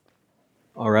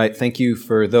All right, thank you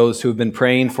for those who have been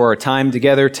praying for our time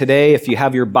together today. If you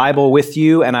have your Bible with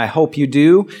you, and I hope you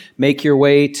do, make your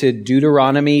way to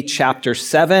Deuteronomy chapter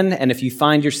 7. And if you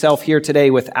find yourself here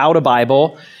today without a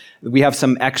Bible, we have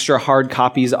some extra hard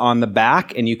copies on the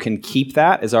back, and you can keep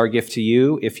that as our gift to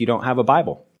you if you don't have a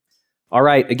Bible. All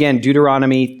right, again,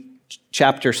 Deuteronomy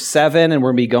chapter 7, and we're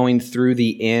going to be going through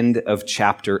the end of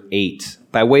chapter 8.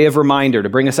 By way of reminder, to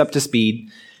bring us up to speed,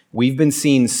 we've been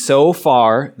seeing so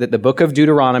far that the book of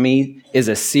Deuteronomy is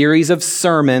a series of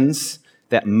sermons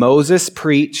that Moses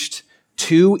preached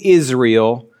to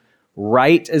Israel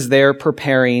right as they're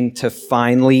preparing to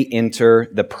finally enter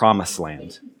the promised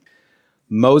land.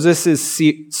 Moses'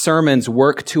 sermons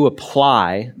work to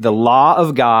apply the law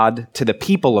of God to the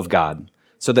people of God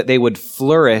so that they would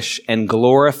flourish and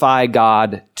glorify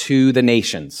God to the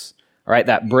nations. All right,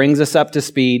 that brings us up to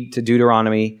speed to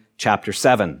Deuteronomy chapter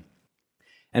 7.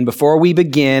 And before we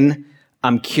begin,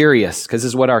 I'm curious, because this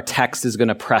is what our text is going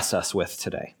to press us with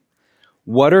today.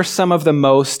 What are some of the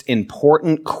most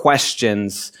important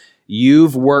questions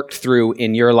you've worked through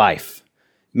in your life?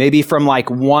 Maybe from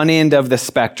like one end of the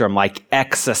spectrum, like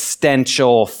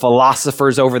existential,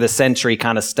 philosophers over the century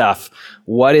kind of stuff.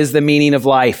 What is the meaning of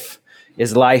life?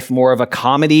 Is life more of a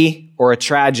comedy or a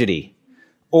tragedy?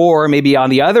 Or maybe on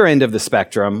the other end of the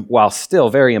spectrum, while still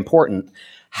very important,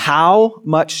 how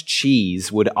much cheese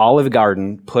would Olive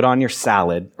Garden put on your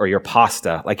salad or your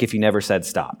pasta, like if you never said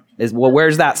stop? Well,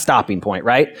 where's that stopping point,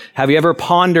 right? Have you ever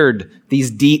pondered these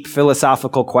deep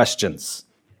philosophical questions?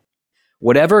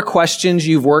 Whatever questions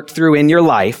you've worked through in your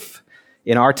life,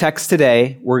 in our text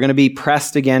today, we're going to be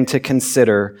pressed again to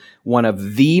consider one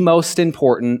of the most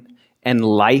important and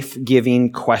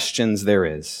life-giving questions there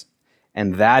is.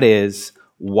 And that is,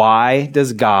 why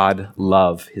does God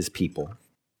love his people?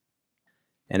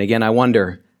 And again, I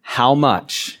wonder, how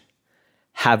much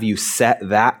have you set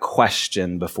that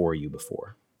question before you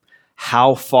before?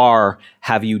 How far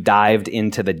have you dived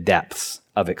into the depths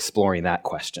of exploring that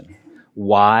question?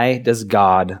 Why does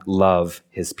God love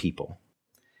his people?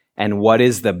 And what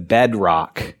is the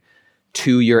bedrock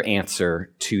to your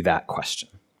answer to that question?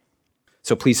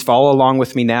 So please follow along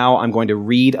with me now. I'm going to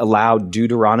read aloud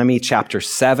Deuteronomy chapter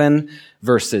 7,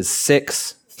 verses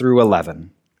 6 through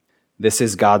 11. This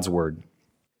is God's word.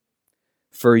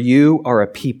 For you are a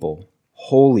people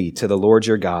holy to the Lord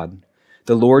your God.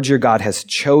 The Lord your God has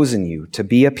chosen you to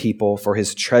be a people for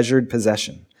his treasured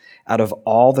possession out of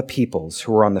all the peoples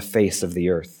who are on the face of the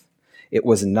earth. It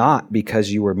was not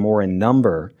because you were more in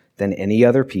number than any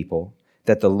other people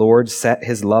that the Lord set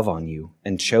his love on you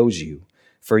and chose you,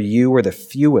 for you were the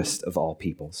fewest of all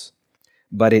peoples.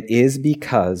 But it is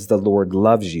because the Lord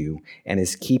loves you and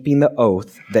is keeping the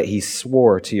oath that he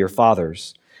swore to your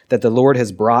fathers, that the Lord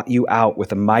has brought you out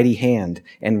with a mighty hand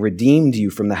and redeemed you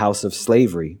from the house of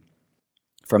slavery,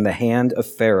 from the hand of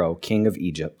Pharaoh, king of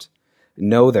Egypt.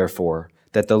 Know, therefore,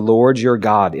 that the Lord your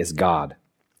God is God,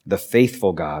 the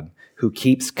faithful God, who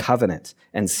keeps covenant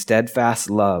and steadfast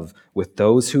love with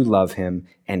those who love him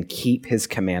and keep his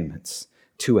commandments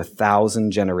to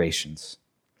 1,000 generations,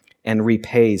 and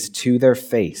repays to their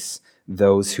face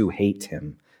those who hate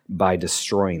him by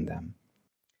destroying them.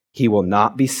 He will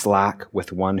not be slack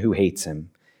with one who hates him.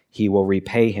 He will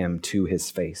repay him to his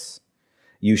face.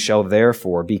 You shall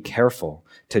therefore be careful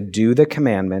to do the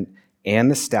commandment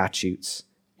and the statutes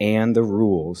and the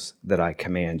rules that I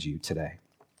command you today.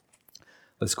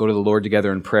 Let's go to the Lord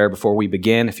together in prayer before we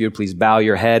begin. If you would please bow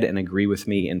your head and agree with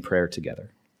me in prayer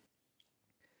together.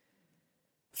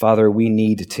 Father, we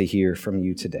need to hear from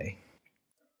you today.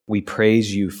 We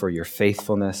praise you for your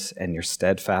faithfulness and your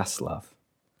steadfast love.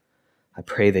 I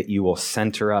pray that you will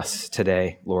center us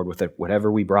today, Lord, with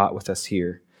whatever we brought with us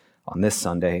here on this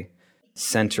Sunday.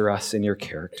 Center us in your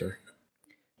character.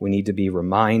 We need to be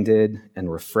reminded and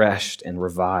refreshed and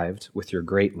revived with your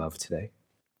great love today.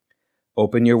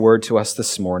 Open your word to us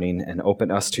this morning and open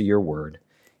us to your word.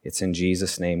 It's in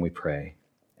Jesus' name we pray.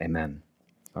 Amen.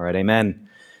 All right, amen.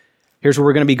 Here's where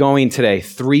we're going to be going today.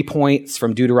 3 points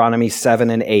from Deuteronomy 7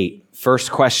 and 8.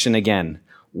 First question again.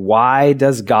 Why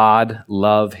does God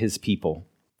love his people?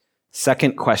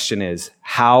 Second question is,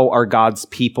 how are God's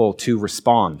people to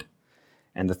respond?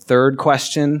 And the third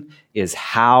question is,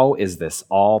 how is this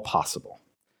all possible?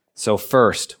 So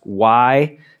first,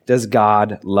 why does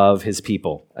God love his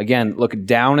people? Again, look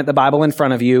down at the Bible in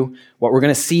front of you. What we're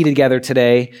going to see together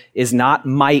today is not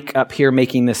Mike up here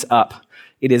making this up.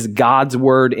 It is God's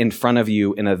word in front of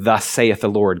you in a thus saith the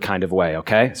Lord kind of way,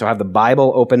 okay? So have the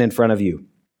Bible open in front of you.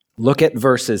 Look at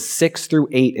verses 6 through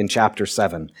 8 in chapter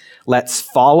 7. Let's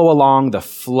follow along the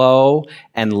flow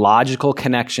and logical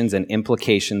connections and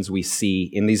implications we see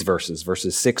in these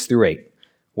verses 6 through 8.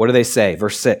 What do they say?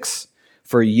 Verse 6,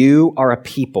 for you are a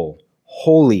people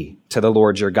holy to the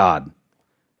Lord your God.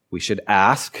 We should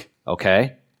ask,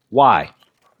 okay, why?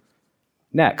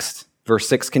 Next, verse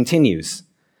 6 continues,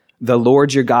 the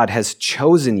Lord your God has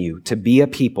chosen you to be a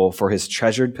people for his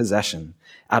treasured possession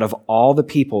out of all the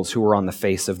peoples who are on the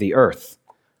face of the earth.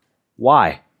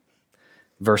 Why?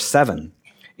 Verse 7,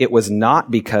 it was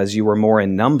not because you were more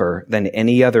in number than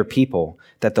any other people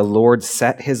that the Lord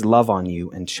set his love on you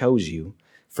and chose you,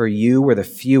 for you were the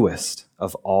fewest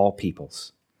of all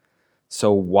peoples.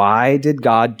 So why did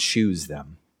God choose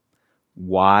them?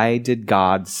 Why did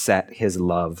God set his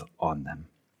love on them?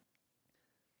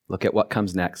 Look at what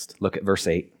comes next. Look at verse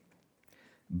 8.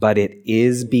 But it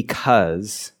is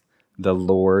because the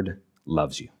Lord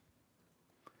loves you.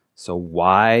 So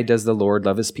why does the Lord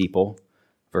love his people?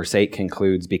 Verse 8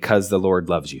 concludes, because the Lord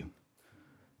loves you.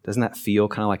 Doesn't that feel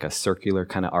kind of like a circular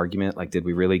kind of argument? Like, did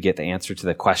we really get the answer to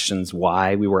the questions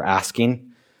why we were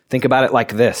asking? Think about it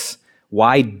like this.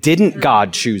 Why didn't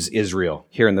God choose Israel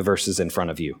here in the verses in front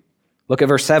of you? Look at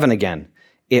verse 7 again.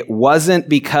 It wasn't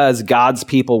because God's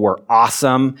people were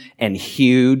awesome and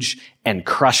huge and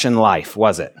crushing life,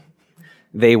 was it?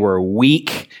 They were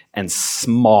weak and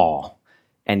small,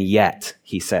 and yet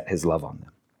he set his love on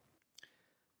them.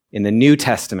 In the New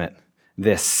Testament,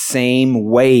 this same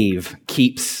wave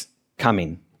keeps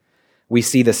coming. We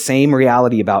see the same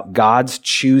reality about God's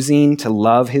choosing to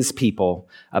love his people,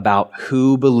 about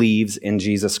who believes in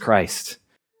Jesus Christ.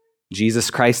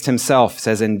 Jesus Christ himself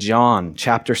says in John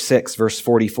chapter 6, verse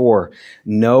 44,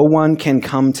 no one can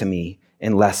come to me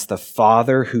unless the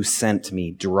Father who sent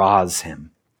me draws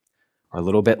him. Or a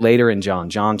little bit later in John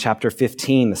chapter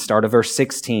 15, the start of verse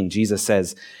 16, Jesus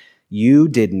says, you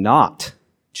did not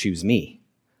choose me,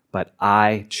 but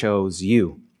I chose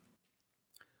you.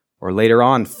 Or later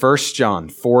on, 1 John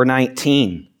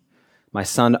 4:19, my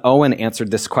son Owen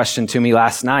answered this question to me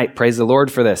last night. Praise the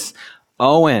Lord for this.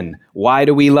 Owen, why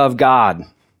do we love God?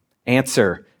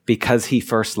 Answer, because he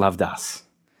first loved us.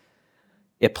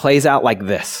 It plays out like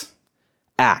this.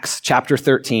 Acts chapter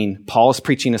 13, Paul is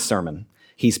preaching a sermon.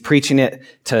 He's preaching it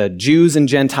to Jews and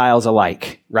Gentiles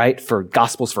alike, right? For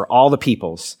gospels for all the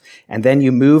peoples. And then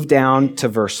you move down to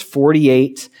verse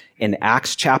 48 in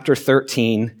Acts chapter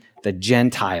 13, the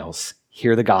Gentiles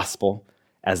hear the gospel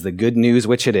as the good news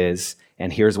which it is.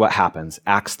 And here's what happens.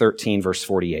 Acts 13, verse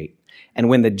 48. And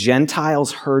when the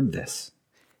Gentiles heard this,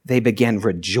 they began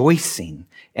rejoicing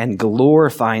and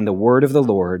glorifying the word of the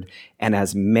Lord, and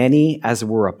as many as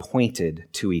were appointed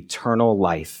to eternal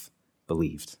life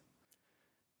believed.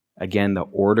 Again, the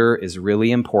order is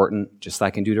really important, just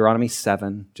like in Deuteronomy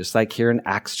 7, just like here in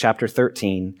Acts chapter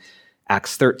 13.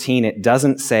 Acts 13, it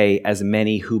doesn't say as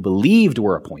many who believed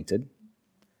were appointed.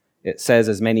 It says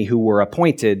as many who were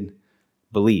appointed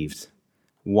believed.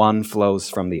 One flows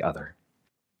from the other.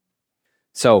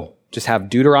 So just have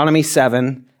Deuteronomy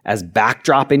 7 as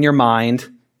backdrop in your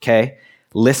mind, okay?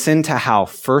 Listen to how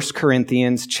 1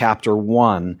 Corinthians chapter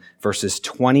 1, verses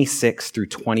 26 through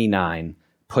 29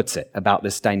 puts it about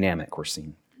this dynamic we're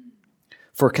seeing.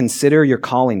 For consider your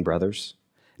calling, brothers.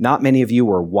 Not many of you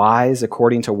were wise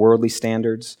according to worldly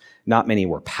standards. Not many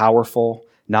were powerful.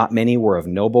 Not many were of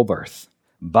noble birth.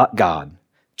 But God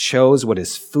chose what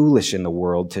is foolish in the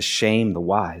world to shame the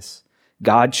wise.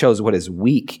 God chose what is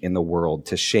weak in the world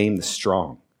to shame the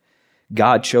strong.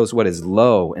 God chose what is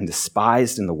low and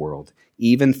despised in the world,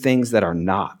 even things that are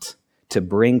not, to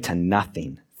bring to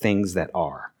nothing things that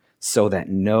are, so that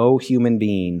no human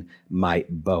being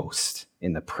might boast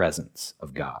in the presence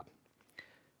of God.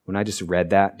 When I just read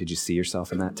that, did you see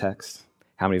yourself in that text?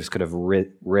 How many of us could have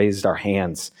raised our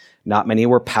hands? Not many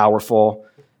were powerful.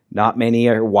 Not many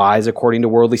are wise according to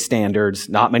worldly standards.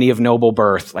 Not many of noble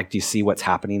birth. Like, do you see what's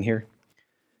happening here?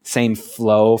 Same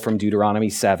flow from Deuteronomy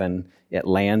 7. It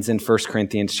lands in 1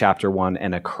 Corinthians chapter 1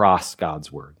 and across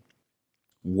God's word.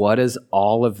 What does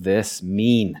all of this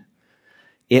mean?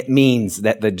 It means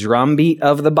that the drumbeat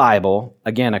of the Bible,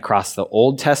 again, across the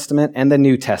Old Testament and the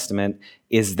New Testament,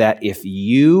 is that if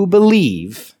you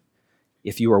believe,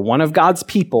 if you are one of God's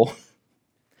people,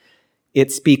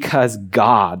 it's because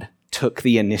God took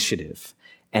the initiative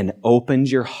and opened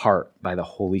your heart by the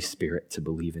Holy Spirit to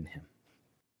believe in him.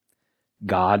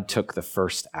 God took the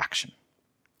first action.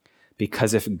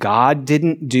 Because if God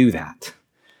didn't do that,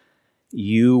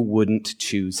 you wouldn't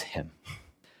choose him.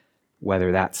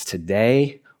 Whether that's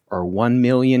today or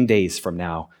 1,000,000 days from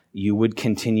now, you would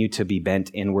continue to be bent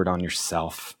inward on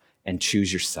yourself and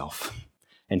choose yourself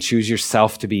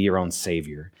to be your own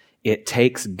savior. It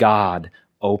takes God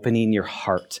opening your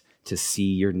heart to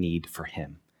see your need for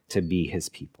him, to be his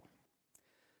people.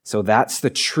 So that's the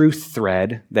truth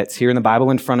thread that's here in the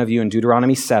Bible in front of you in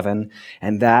Deuteronomy 7,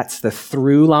 and that's the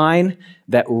through line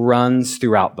that runs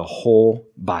throughout the whole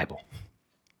Bible.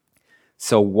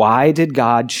 So why did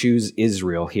God choose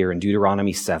Israel here in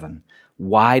Deuteronomy 7?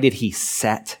 Why did he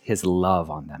set his love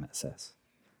on them, it says?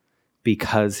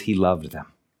 Because he loved them.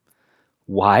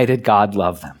 Why did God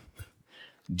love them?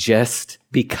 Just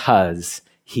because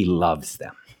he loves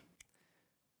them.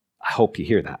 I hope you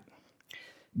hear that.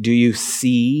 Do you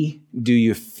see, do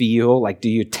you feel, do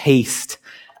you taste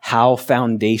how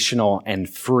foundational and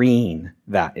freeing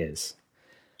that is?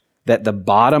 That the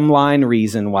bottom line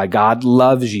reason why God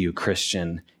loves you,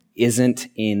 Christian, isn't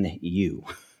in you.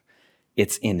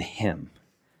 It's in him.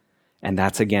 And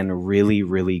that's, again, really,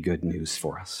 really good news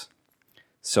for us.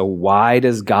 So why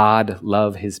does God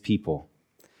love his people?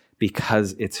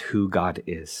 Because it's who God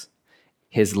is.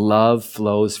 His love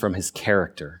flows from his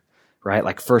character, right?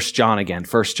 Like 1 John again,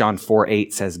 1 John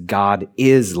 4:8 says God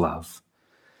is love.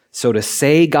 So to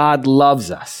say God loves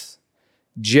us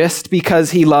just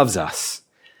because he loves us,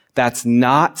 that's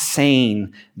not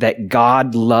saying that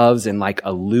God loves in like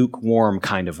a lukewarm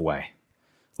kind of way,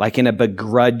 like in a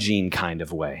begrudging kind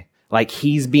of way, like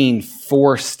he's being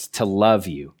forced to love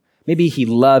you. Maybe he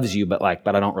loves you, but I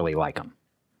don't really like him.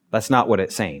 That's not what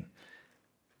it's saying.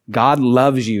 God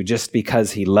loves you just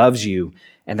because he loves you,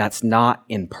 and that's not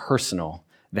impersonal.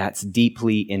 That's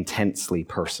deeply, intensely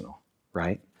personal,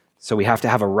 right? So we have to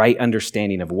have a right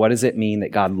understanding of what does it mean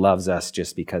that God loves us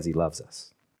just because he loves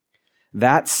us.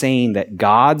 That's saying that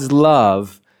God's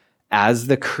love as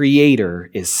the creator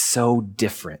is so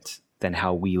different than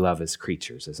how we love as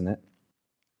creatures, isn't it?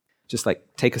 Just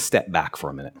take a step back for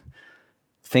a minute.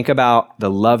 Think about the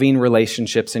loving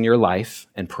relationships in your life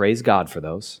and praise God for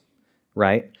those,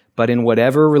 right? But in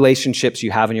whatever relationships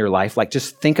you have in your life,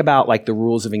 just think about the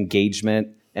rules of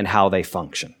engagement and how they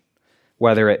function,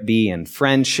 whether it be in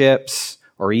friendships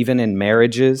or even in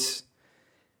marriages,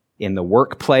 in the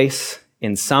workplace,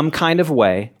 in some kind of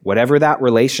way, whatever that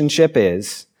relationship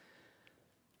is,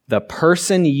 the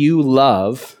person you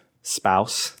love,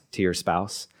 to your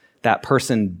spouse, that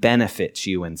person benefits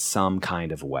you in some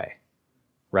kind of way,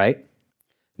 right?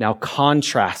 Now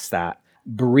contrast that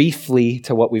briefly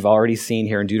to what we've already seen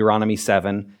here in Deuteronomy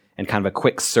 7 and kind of a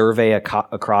quick survey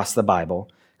across the Bible.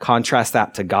 Contrast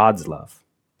that to God's love.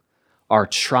 Our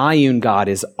triune God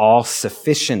is all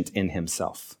sufficient in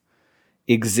himself,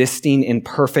 existing in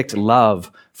perfect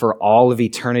love for all of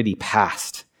eternity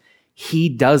past. He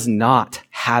does not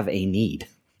have a need.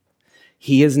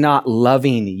 He is not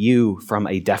loving you from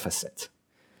a deficit.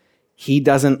 He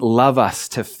doesn't love us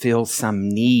to fill some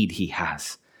need he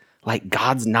has.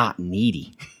 God's not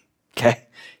needy, okay?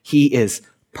 He is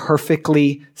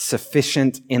perfectly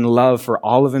sufficient in love for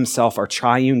all of himself, our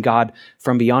triune God,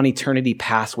 from beyond eternity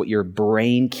past, what your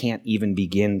brain can't even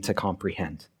begin to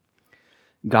comprehend.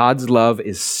 God's love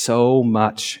is so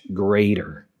much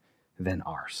greater than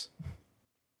ours.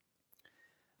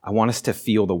 I want us to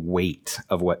feel the weight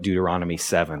of what Deuteronomy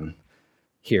 7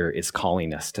 here is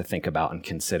calling us to think about and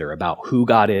consider about who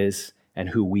God is and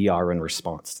who we are in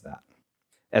response to that.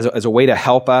 As a way to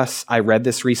help us, I read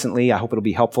this recently. I hope it'll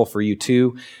be helpful for you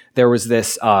too. There was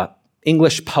this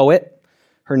English poet.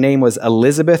 Her name was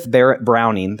Elizabeth Barrett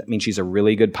Browning. That means she's a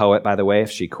really good poet, by the way,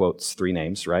 if she quotes 3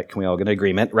 names, right? Can we all get an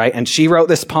agreement, right? And she wrote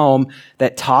this poem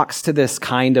that talks to this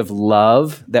kind of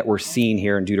love that we're seeing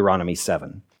here in Deuteronomy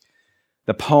 7.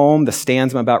 The poem, the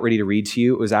stanza I'm about ready to read to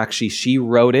you, it was actually, she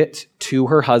wrote it to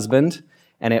her husband,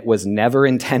 and it was never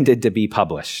intended to be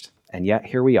published. And yet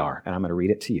here we are, and I'm going to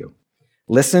read it to you.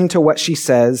 Listen to what she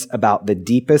says about the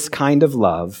deepest kind of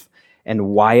love and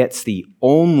why it's the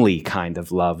only kind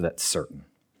of love that's certain.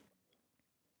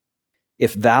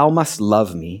 If thou must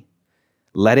love me,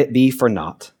 let it be for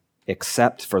naught,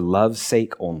 except for love's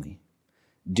sake only.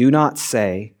 Do not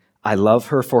say, I love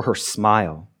her for her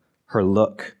smile, her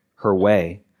look, her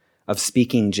way of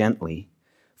speaking gently,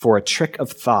 for a trick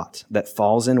of thought that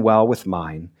falls in well with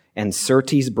mine, and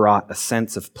certes brought a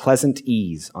sense of pleasant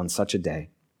ease on such a day.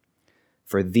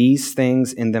 For these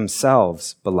things in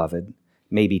themselves, beloved,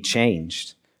 may be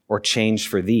changed, or changed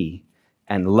for thee,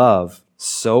 and love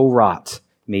so wrought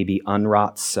may be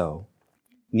unwrought so.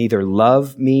 Neither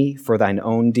love me for thine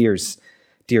own dear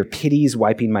pities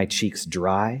wiping my cheeks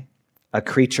dry. A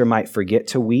creature might forget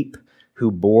to weep,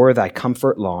 who bore thy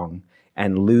comfort long,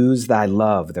 and lose thy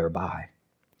love thereby.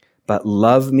 But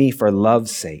love me for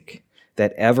love's sake,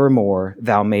 that evermore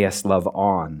thou mayest love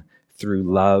on through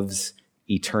love's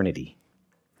eternity.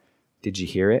 Did you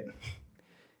hear it?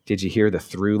 Did you hear the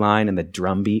through line and the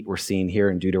drumbeat we're seeing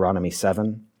here in Deuteronomy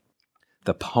 7?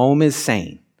 The poem is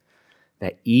saying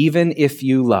that even if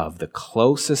you love the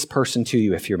closest person to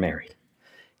you, if you're married,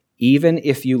 even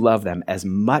if you love them as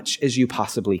much as you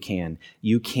possibly can,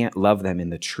 you can't love them in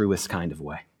the truest kind of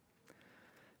way.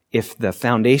 If the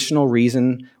foundational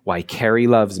reason why Carrie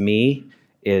loves me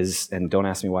is, and don't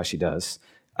ask me why she does,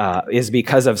 is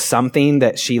because of something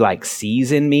that she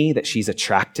sees in me that she's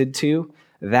attracted to,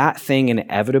 that thing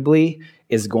inevitably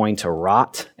is going to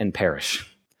rot and perish.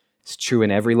 It's true in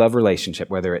every love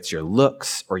relationship, whether it's your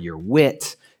looks or your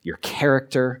wit, your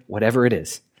character, whatever it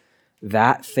is.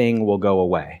 That thing will go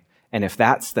away. And if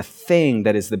that's the thing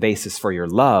that is the basis for your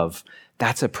love,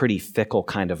 that's a pretty fickle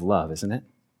kind of love, isn't it?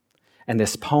 And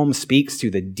this poem speaks to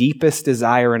the deepest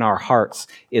desire in our hearts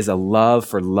is a love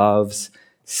for love's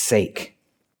sake.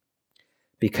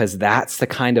 Because that's the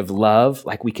kind of love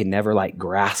we can never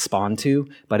grasp onto,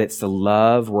 but it's the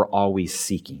love we're always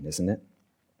seeking, isn't it?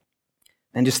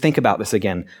 And just think about this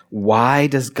again. Why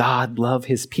does God love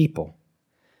his people?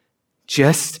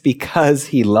 Just because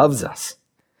he loves us.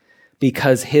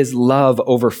 Because his love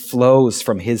overflows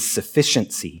from his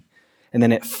sufficiency, and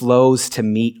then it flows to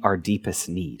meet our deepest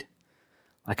need.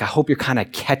 I hope you're kind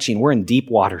of catching, we're in deep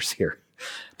waters here,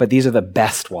 but these are the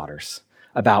best waters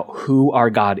about who our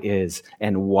God is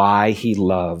and why he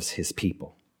loves his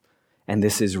people. And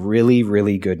this is really,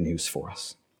 really good news for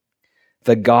us.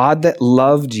 The God that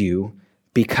loved you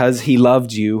because he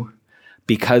loved you,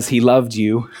 because he loved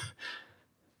you,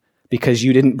 because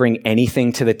you didn't bring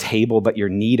anything to the table but your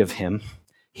need of him.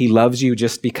 He loves you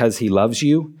just because he loves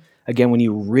you. Again, when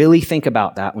you really think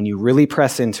about that, when you really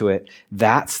press into it,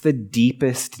 that's the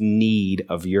deepest need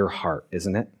of your heart,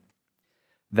 isn't it?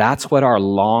 That's what our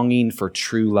longing for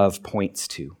true love points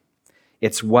to.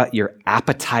 It's what your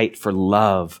appetite for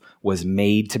love was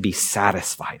made to be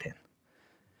satisfied in.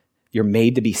 You're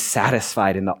made to be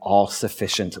satisfied in the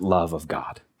all-sufficient love of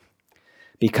God.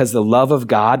 Because the love of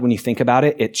God, when you think about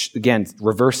it, again,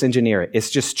 reverse engineer it. It's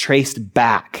just traced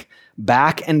back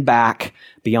and back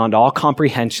beyond all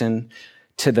comprehension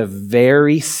to the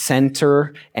very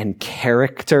center and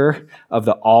character of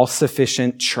the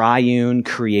all-sufficient triune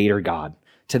creator God,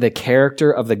 to the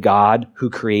character of the God who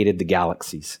created the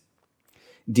galaxies.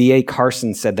 D.A.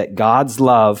 Carson said that God's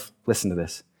love, listen to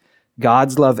this,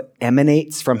 God's love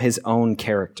emanates from his own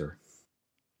character.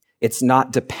 It's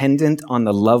not dependent on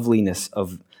the loveliness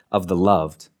of the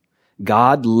loved.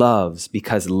 God loves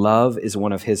because love is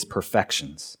one of his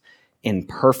perfections, in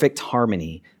perfect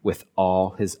harmony with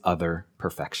all his other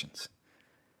perfections.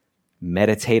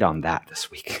 Meditate on that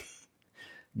this week.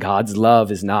 God's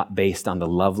love is not based on the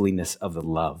loveliness of the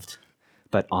loved,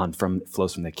 but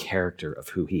flows from the character of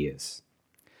who he is.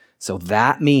 So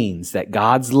that means that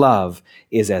God's love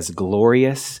is as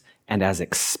glorious and as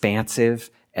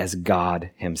expansive as God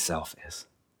himself is.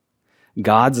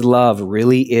 God's love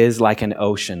really is like an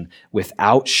ocean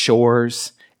without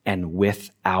shores and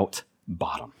without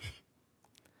bottom.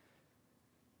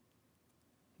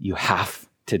 You have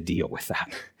to deal with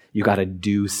that. You got to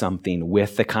do something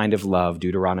with the kind of love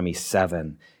Deuteronomy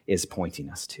 7 is pointing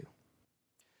us to.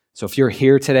 So if you're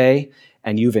here today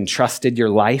and you've entrusted your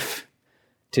life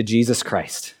to Jesus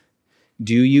Christ,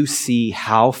 do you see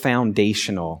how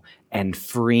foundational and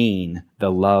freeing the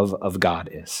love of God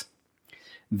is?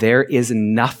 There is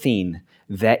nothing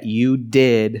that you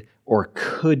did or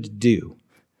could do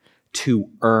to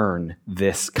earn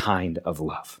this kind of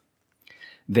love.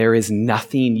 There is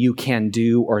nothing you can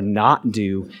do or not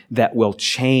do that will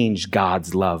change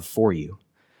God's love for you.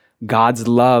 God's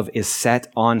love is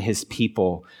set on his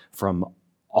people from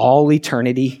all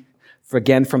eternity,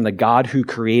 from the God who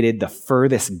created the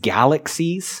furthest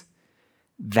galaxies.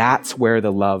 That's where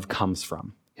the love comes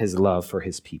from, his love for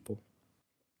his people.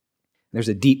 There's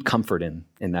a deep comfort in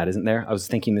that, isn't there? I was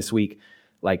thinking this week,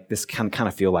 this can kind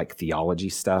of feel like theology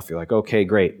stuff. You're like, okay,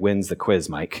 great, wins the quiz,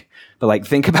 Mike. But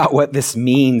think about what this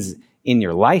means in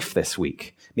your life this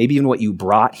week. Maybe even what you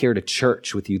brought here to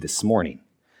church with you this morning.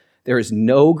 There is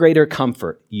no greater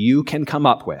comfort you can come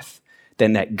up with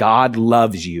than that God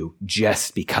loves you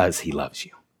just because he loves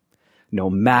you. No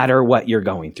matter what you're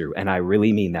going through, and I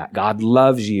really mean that. God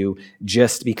loves you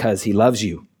just because he loves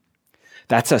you.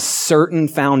 That's a certain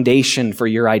foundation for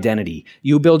your identity.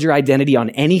 You build your identity on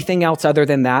anything else other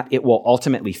than that, it will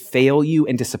ultimately fail you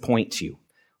and disappoint you.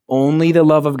 Only the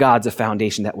love of God's a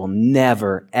foundation that will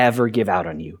never, ever give out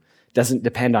on you. It doesn't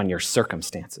depend on your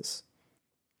circumstances.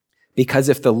 Because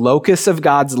if the locus of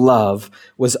God's love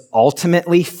was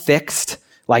ultimately fixed,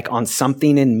 on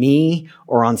something in me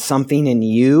or on something in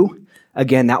you,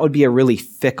 again, that would be a really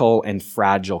fickle and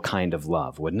fragile kind of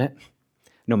love, wouldn't it?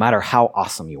 No matter how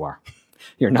awesome you are.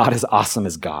 You're not as awesome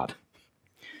as God.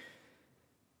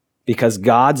 Because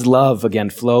God's love, again,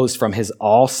 flows from his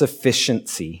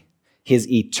all-sufficiency, his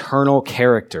eternal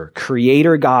character.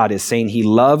 Creator God is saying he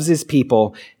loves his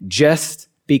people just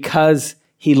because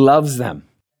he loves them.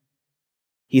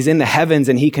 He's in the heavens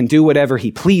and he can do whatever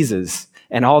he pleases,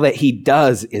 and all that he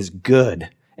does is good.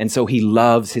 And so he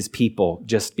loves his people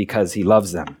just because he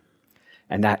loves them.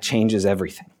 And that changes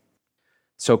everything.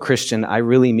 So Christian, I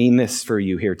really mean this for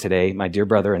you here today, my dear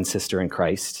brother and sister in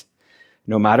Christ.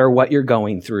 No matter what you're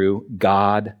going through,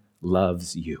 God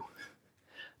loves you.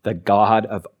 The God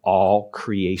of all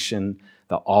creation,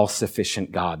 the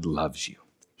all-sufficient God loves you.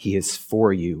 He is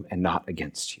for you and not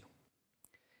against you.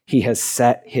 He has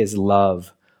set his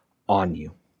love on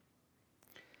you.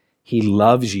 He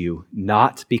loves you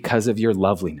not because of your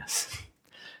loveliness,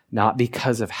 not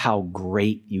because of how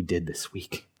great you did this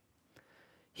week.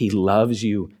 He loves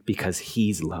you because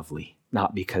he's lovely,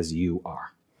 not because you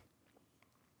are.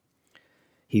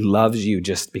 He loves you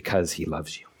just because he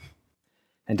loves you.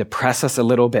 And to press us a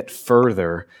little bit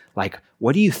further, like,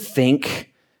 what do you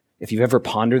think, if you've ever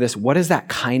pondered this, what does that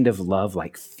kind of love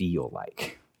feel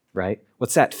like, right?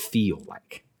 What's that feel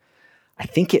like? I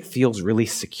think it feels really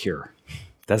secure,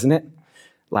 doesn't it?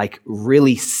 Like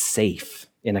really safe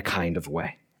in a kind of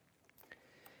way.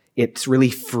 It's really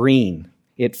freeing.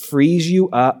 It frees you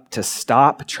up to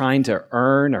stop trying to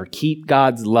earn or keep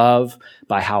God's love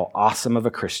by how awesome of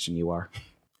a Christian you are.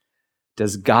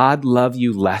 Does God love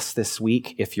you less this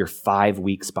week if you're 5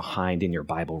 weeks behind in your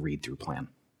Bible read-through plan?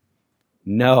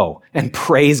 No. And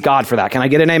praise God for that. Can I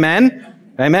get an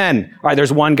amen? Amen. All right,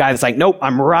 there's one guy that's like, nope,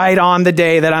 I'm right on the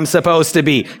day that I'm supposed to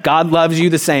be. God loves you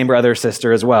the same, brother or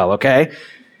sister, as well, okay?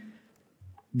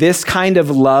 This kind of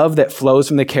love that flows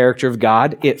from the character of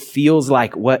God, it feels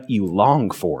like what you long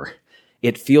for.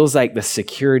 It feels like the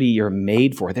security you're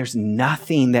made for. There's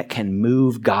nothing that can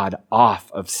move God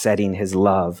off of setting his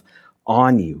love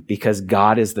on you because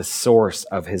God is the source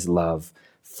of his love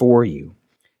for you.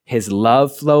 His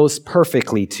love flows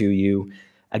perfectly to you,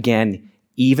 again,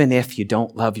 even if you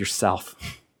don't love yourself.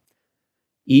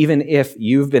 Even if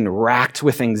you've been racked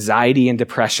with anxiety and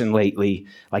depression lately,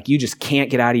 like you just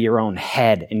can't get out of your own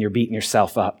head and you're beating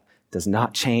yourself up, does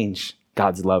not change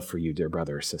God's love for you, dear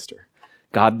brother or sister.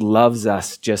 God loves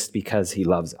us just because he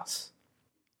loves us.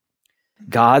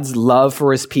 God's love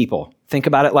for his people, think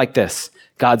about it like this.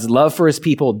 God's love for his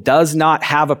people does not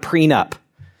have a prenup.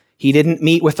 He didn't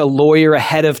meet with a lawyer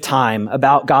ahead of time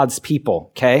about God's people,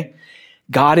 okay?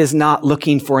 God is not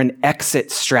looking for an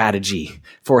exit strategy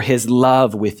for his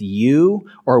love with you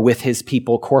or with his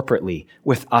people corporately,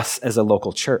 with us as a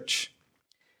local church.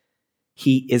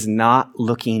 He is not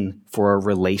looking for a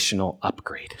relational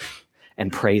upgrade,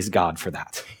 and praise God for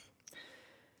that.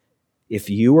 If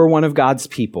you are one of God's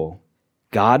people,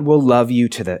 God will love you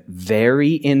to the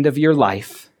very end of your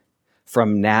life,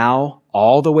 from now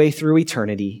all the way through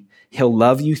eternity. He'll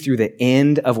love you through the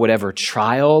end of whatever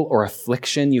trial or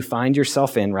affliction you find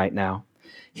yourself in right now.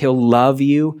 He'll love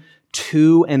you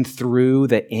to and through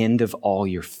the end of all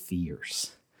your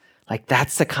fears. Like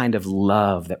that's the kind of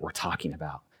love that we're talking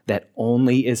about, that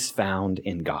only is found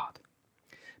in God.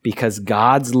 Because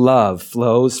God's love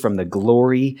flows from the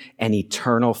glory and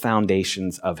eternal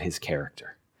foundations of his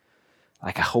character.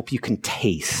 Like I hope you can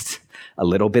taste a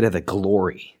little bit of the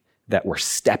glory that we're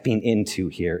stepping into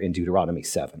here in Deuteronomy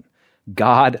 7.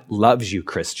 God loves you,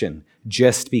 Christian,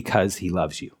 just because he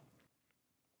loves you.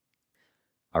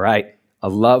 All right, a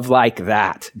love like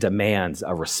that demands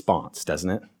a response, doesn't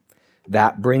it?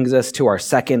 That brings us to our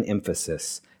second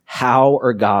emphasis. How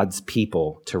are God's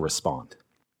people to respond?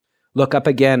 Look up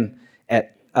again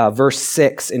at verse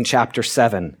 6 in chapter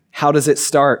 7. How does it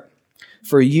start?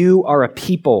 For you are a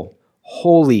people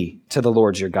holy to the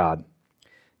Lord your God.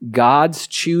 God's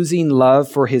choosing love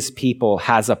for his people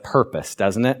has a purpose,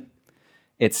 doesn't it?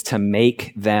 It's to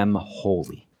make them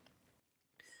holy.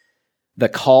 The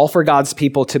call for God's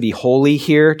people to be holy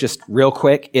here, just real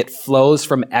quick, it flows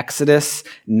from Exodus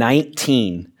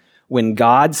 19, when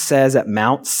God says at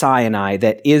Mount Sinai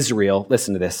that Israel,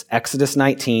 listen to this, Exodus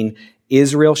 19,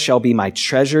 Israel shall be my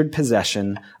treasured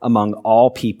possession among all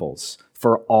peoples,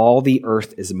 for all the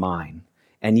earth is mine,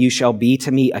 and you shall be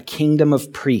to me a kingdom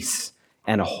of priests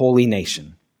and a holy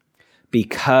nation.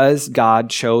 Because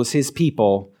God chose his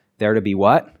people, they're to be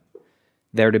what?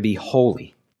 They're to be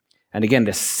holy. And again,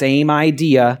 the same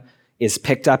idea is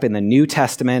picked up in the New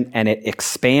Testament, and it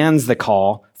expands the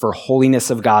call for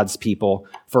holiness of God's people,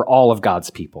 for all of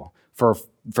God's people,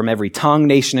 from every tongue,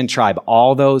 nation, and tribe,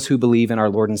 all those who believe in our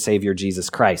Lord and Savior Jesus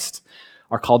Christ.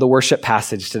 Our call to worship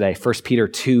passage today, 1 Peter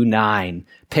 2:9,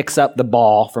 picks up the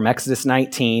ball from Exodus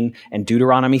 19 and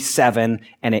Deuteronomy 7,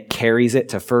 and it carries it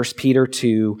to 1 Peter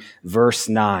 2, verse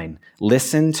 9.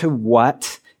 Listen to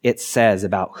what it says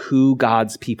about who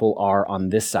God's people are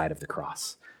on this side of the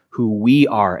cross, who we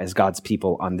are as God's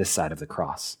people on this side of the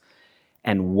cross,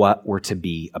 and what we're to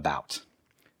be about.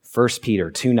 1 Peter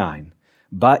 2:9,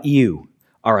 but you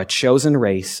are a chosen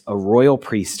race, a royal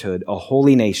priesthood, a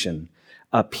holy nation,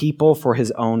 a people for his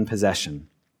own possession,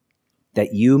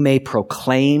 that you may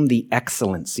proclaim the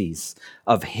excellencies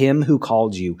of him who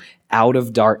called you out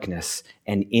of darkness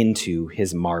and into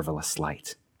his marvelous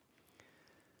light.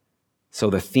 So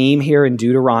the theme here in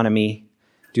Deuteronomy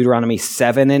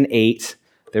 7 and 8,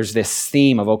 there's this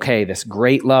theme of, okay, this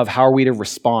great love, how are we to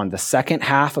respond? The second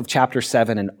half of chapter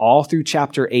 7 and all through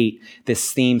chapter 8,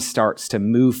 this theme starts to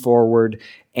move forward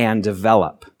and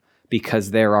develop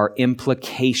because there are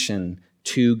implications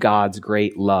to God's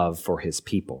great love for his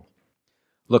people.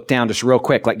 Look down just real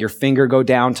quick, let your finger go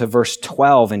down to verse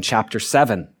 12 in chapter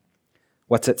 7.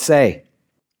 What's it say?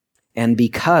 And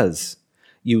because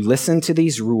you listen to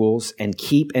these rules and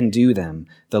keep and do them,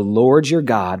 the Lord your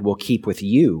God will keep with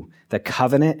you the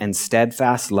covenant and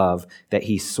steadfast love that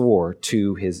he swore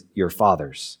to your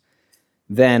fathers.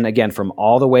 Then again, from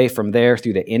all the way from there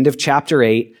through the end of chapter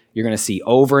 8, you're going to see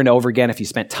over and over again, if you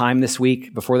spent time this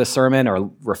week before the sermon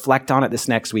or reflect on it this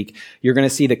next week, you're going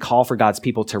to see the call for God's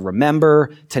people to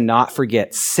remember, to not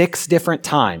forget 6 different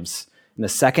times in the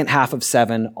second half of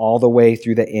 7 all the way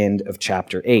through the end of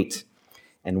chapter 8.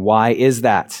 And why is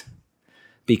that?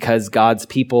 Because God's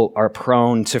people are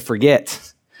prone to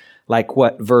forget, like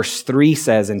what verse 3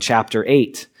 says in chapter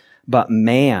 8, but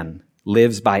man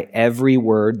lives by every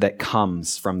word that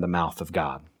comes from the mouth of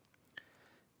God.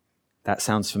 That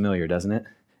sounds familiar, doesn't it?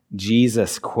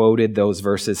 Jesus quoted those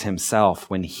verses himself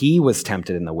when he was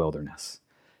tempted in the wilderness.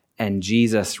 And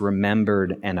Jesus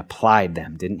remembered and applied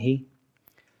them, didn't he?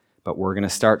 But we're going to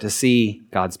start to see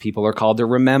God's people are called to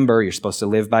remember. You're supposed to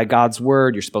live by God's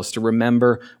word. You're supposed to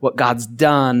remember what God's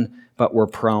done, but we're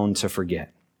prone to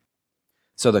forget.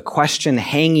 So the question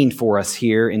hanging for us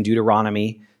here in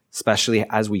Deuteronomy, especially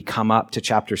as we come up to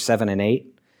chapter 7 and 8,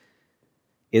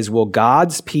 is will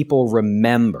God's people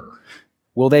remember?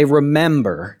 Will they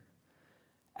remember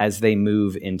as they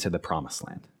move into the promised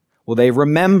land? Will they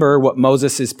remember what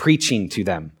Moses is preaching to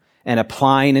them and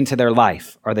applying into their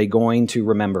life? Are they going to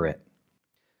remember it?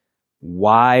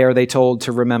 Why are they told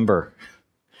to remember?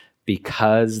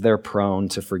 Because they're prone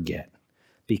to forget.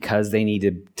 Because they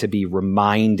needed to be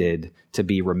reminded to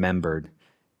be remembered,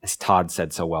 as Todd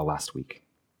said so well last week.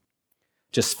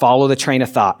 Just follow the train of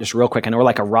thought, just real quick. I know we're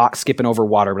like a rock skipping over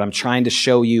water, but I'm trying to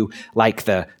show you like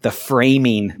the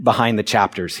framing behind the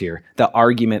chapters here, the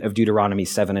argument of Deuteronomy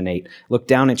 7 and 8. Look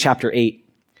down in chapter 8,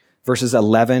 verses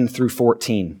 11 through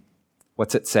 14.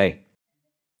 What's it say?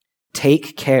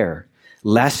 Take care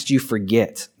lest you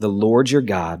forget the Lord your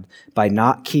God by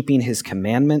not keeping his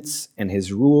commandments and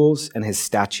his rules and his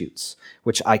statutes,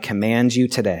 which I command you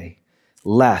today,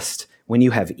 lest when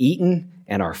you have eaten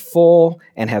and are full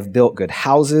and have built good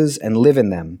houses and live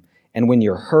in them, and when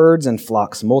your herds and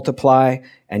flocks multiply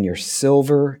and your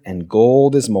silver and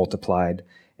gold is multiplied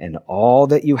and all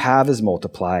that you have is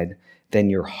multiplied, then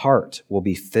your heart will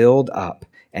be filled up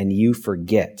and you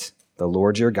forget the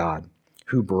Lord your God,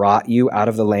 who brought you out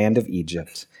of the land of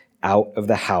Egypt, out of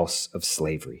the house of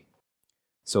slavery.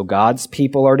 So God's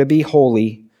people are to be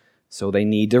holy, so they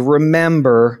need to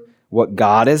remember what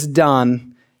God has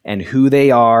done and who they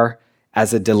are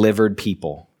as a delivered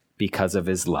people because of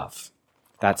his love.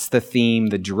 That's the theme,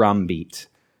 the drumbeat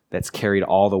that's carried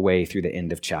all the way through the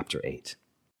end of chapter 8.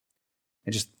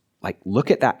 And just look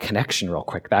at that connection real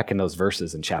quick back in those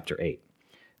verses in chapter 8.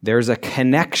 There's a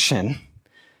connection.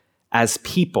 As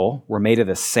people, we're made of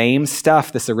the same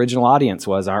stuff this original audience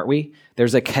was, aren't we?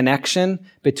 There's a connection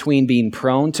between being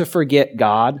prone to forget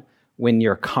God when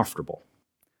you're comfortable.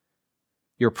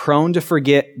 You're prone to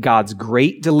forget God's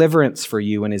great deliverance for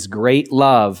you and his great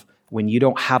love when you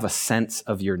don't have a sense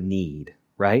of your need,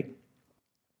 right?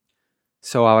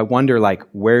 So I wonder,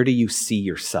 where do you see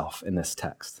yourself in this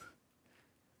text?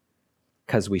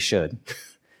 Because we should.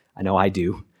 I know I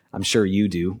do. I'm sure you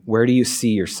do. Where do you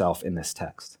see yourself in this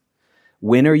text?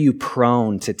 When are you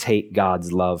prone to take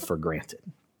God's love for granted?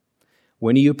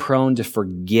 When are you prone to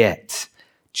forget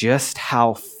just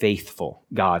how faithful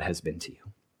God has been to you?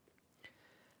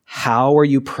 How are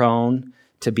you prone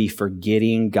to be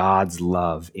forgetting God's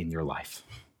love in your life?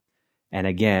 And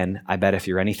again, I bet if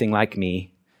you're anything like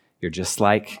me, you're just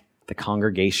like the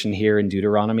congregation here in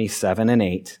Deuteronomy 7 and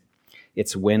 8.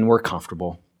 It's when we're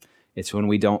comfortable. It's when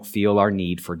we don't feel our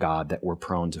need for God that we're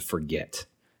prone to forget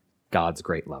God's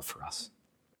great love for us.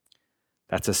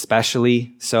 That's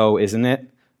especially so, isn't it,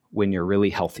 when you're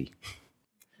really healthy?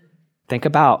 Think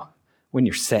about when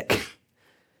you're sick.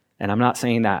 And I'm not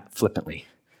saying that flippantly.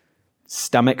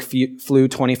 Stomach flu,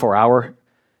 24-hour,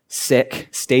 sick,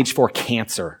 stage 4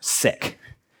 cancer, sick.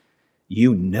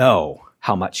 You know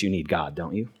how much you need God,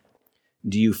 don't you?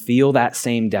 Do you feel that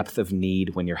same depth of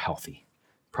need when you're healthy?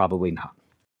 Probably not.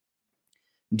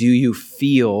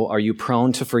 Are you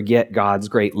prone to forget God's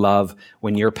great love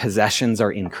when your possessions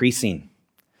are increasing?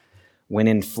 When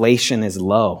inflation is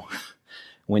low?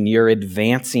 When you're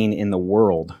advancing in the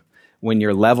world? When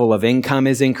your level of income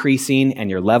is increasing and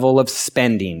your level of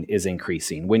spending is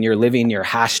increasing? When you're living your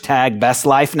hashtag best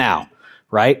life now,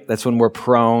 right? That's when we're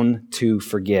prone to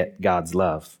forget God's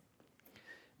love.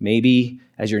 Maybe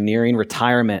as you're nearing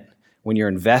retirement, when your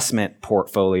investment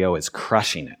portfolio is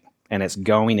crushing it and it's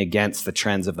going against the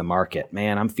trends of the market.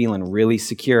 Man, I'm feeling really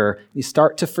secure. You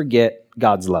start to forget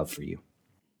God's love for you.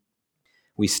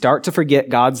 We start to forget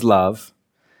God's love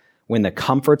when the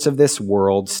comforts of this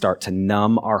world start to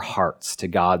numb our hearts to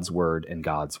God's word and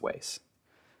God's ways.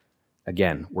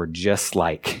 Again, we're just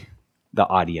like the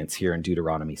audience here in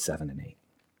Deuteronomy 7 and 8.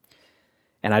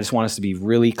 And I just want us to be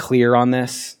really clear on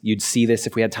this. You'd see this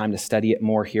if we had time to study it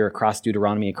more here across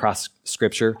Deuteronomy, across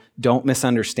Scripture. Don't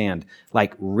misunderstand.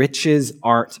 Like, riches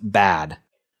aren't bad.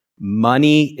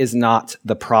 Money is not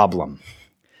the problem.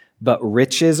 But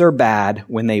riches are bad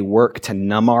when they work to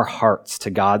numb our hearts to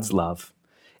God's love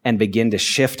and begin to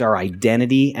shift our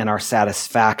identity and our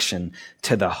satisfaction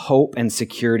to the hope and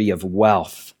security of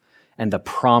wealth and the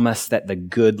promise that the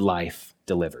good life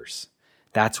delivers.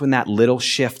 That's when that little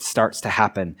shift starts to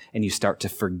happen and you start to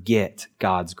forget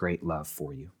God's great love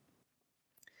for you.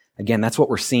 Again, that's what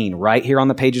we're seeing right here on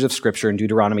the pages of Scripture in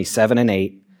Deuteronomy 7 and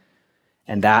 8.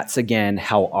 And that's, again,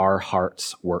 how our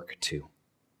hearts work too.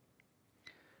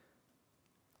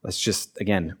 Let's just,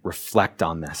 again, reflect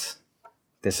on this.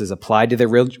 This is applied to the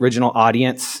original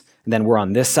audience, and then we're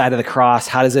on this side of the cross.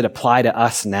 How does it apply to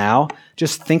us now?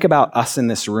 Just think about us in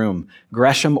this room,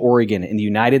 Gresham, Oregon, in the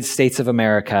United States of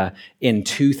America in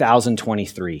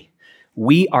 2023.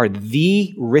 We are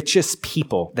the richest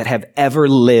people that have ever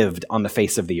lived on the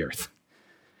face of the earth.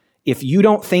 If you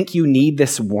don't think you need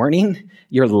this warning,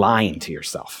 you're lying to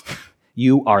yourself.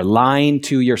 You are lying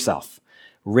to yourself.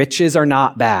 Riches are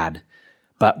not bad.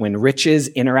 But when riches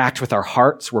interact with our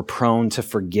hearts, we're prone to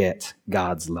forget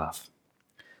God's love.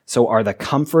 So are the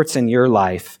comforts in your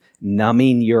life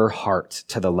numbing your heart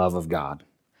to the love of God?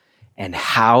 And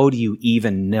how do you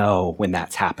even know when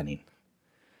that's happening?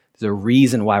 There's a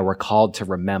reason why we're called to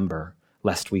remember,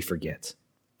 lest we forget.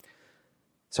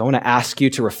 So I want to ask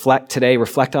you to reflect today,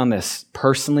 reflect on this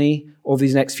personally over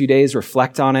these next few days,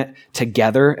 reflect on it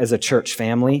together as a church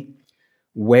family.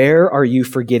 Where are you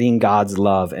forgetting God's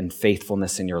love and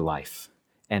faithfulness in your life?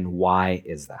 And why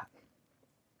is that?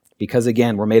 Because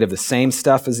again, we're made of the same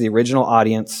stuff as the original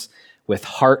audience, with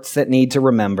hearts that need to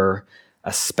remember,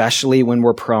 especially when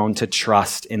we're prone to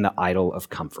trust in the idol of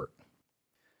comfort.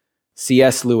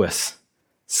 C.S. Lewis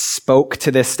spoke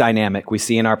to this dynamic we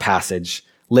see in our passage.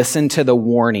 Listen to the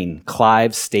warning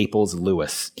Clive Staples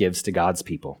Lewis gives to God's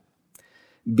people.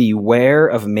 Beware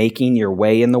of making your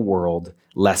way in the world,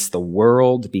 lest the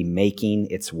world be making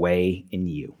its way in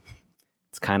you.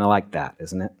 It's kind of like that,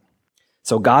 isn't it?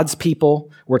 So God's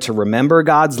people were to remember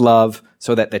God's love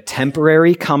so that the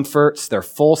temporary comforts, their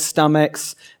full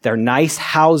stomachs, their nice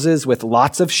houses with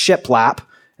lots of shiplap,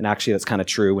 and actually that's kind of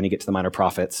true when you get to the minor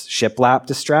prophets, shiplap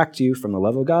distract you from the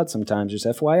love of God sometimes, just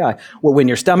FYI. Well, when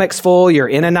your stomach's full, you're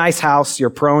in a nice house,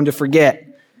 you're prone to forget.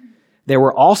 They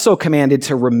were also commanded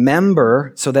to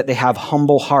remember so that they have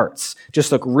humble hearts.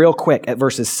 Just look real quick at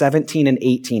verses 17 and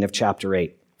 18 of chapter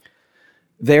 8.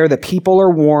 There, the people are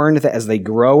warned that as they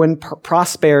grow in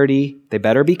prosperity, they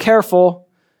better be careful.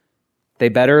 They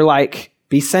better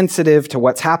be sensitive to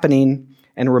what's happening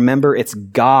and remember it's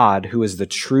God who is the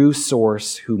true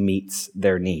source who meets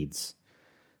their needs.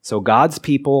 So God's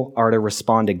people are to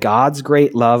respond to God's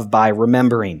great love by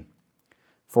remembering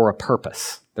for a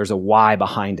purpose. There's a why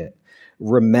behind it.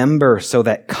 Remember so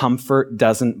that comfort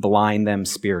doesn't blind them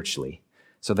spiritually,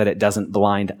 so that it doesn't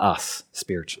blind us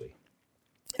spiritually.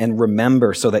 And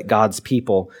remember so that God's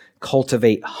people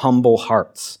cultivate humble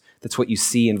hearts. That's what you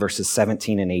see in verses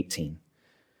 17 and 18.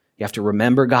 You have to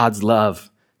remember God's love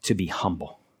to be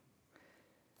humble.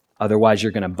 Otherwise,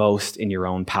 you're going to boast in your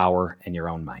own power and your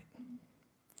own might.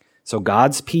 So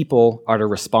God's people are to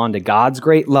respond to God's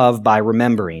great love by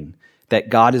remembering that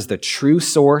God is the true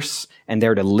source, and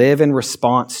they're to live in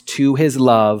response to his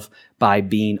love by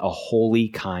being a holy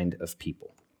kind of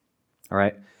people. all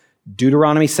right?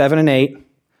 Deuteronomy 7 and 8,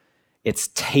 it's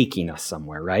taking us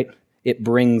somewhere, right? It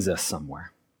brings us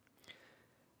somewhere.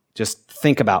 Just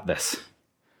think about this.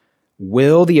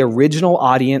 Will the original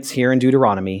audience here in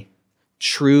Deuteronomy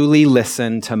truly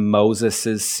listen to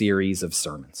Moses' series of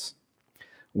sermons?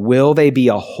 Will they be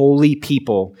a holy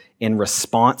people in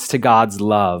response to God's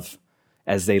love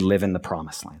as they live in the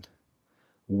promised land?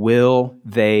 Will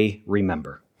they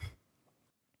remember?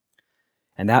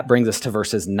 And that brings us to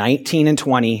verses 19 and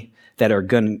 20 that are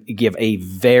going to give a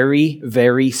very,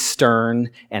 very stern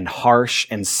and harsh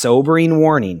and sobering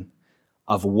warning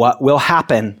of what will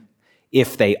happen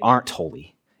if they aren't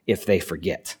holy, if they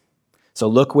forget. So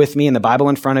look with me in the Bible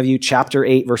in front of you, chapter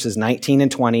 8, verses 19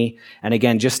 and 20. And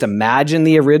again, just imagine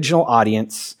the original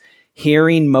audience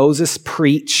hearing Moses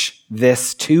preach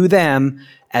this to them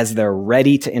as they're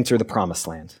ready to enter the promised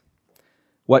land.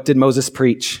 What did Moses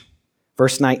preach?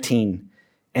 Verse 19,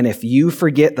 and if you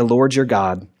forget the Lord your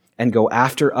God and go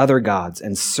after other gods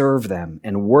and serve them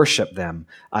and worship them,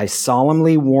 I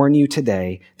solemnly warn you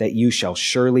today that you shall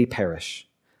surely perish.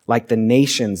 Like the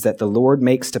nations that the Lord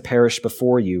makes to perish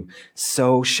before you,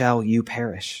 so shall you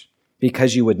perish,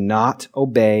 because you would not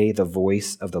obey the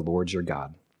voice of the Lord your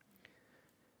God.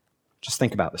 Just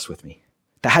think about this with me.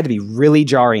 That had to be really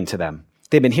jarring to them.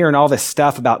 They've been hearing all this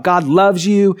stuff about God loves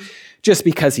you. Just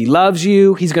because he loves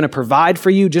you, he's going to provide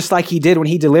for you just like he did when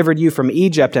he delivered you from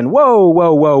Egypt. And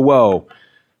whoa.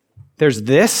 There's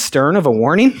this stern of a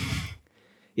warning.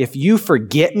 If you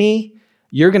forget me,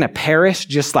 you're going to perish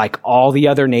just like all the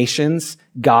other nations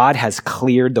God has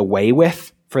cleared the way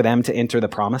with for them to enter the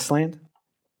promised land.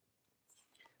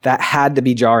 That had to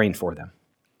be jarring for them.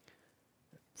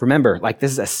 Remember, like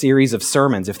this is a series of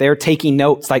sermons. If they're taking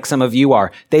notes like some of you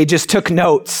are, they just took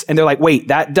notes and they're like, wait,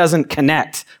 that doesn't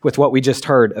connect with what we just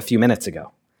heard a few minutes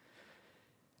ago.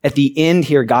 At the end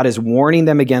here, God is warning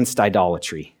them against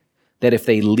idolatry, that if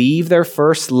they leave their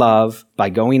first love by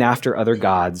going after other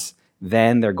gods,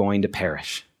 then they're going to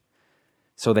perish.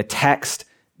 So the text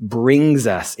brings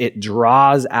us, it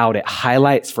draws out, it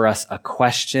highlights for us a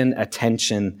question, a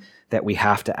tension that we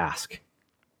have to ask.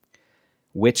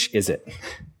 Which is it?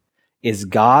 Is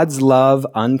God's love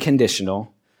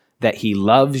unconditional, that he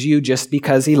loves you just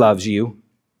because he loves you?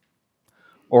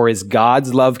 Or is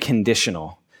God's love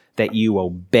conditional, that you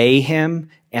obey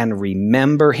him and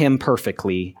remember him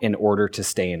perfectly in order to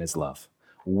stay in his love?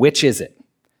 Which is it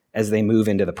as they move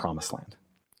into the promised land?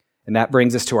 And that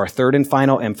brings us to our third and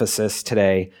final emphasis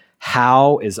today.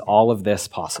 How is all of this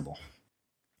possible?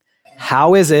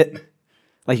 How is it,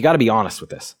 like you got to be honest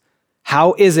with this.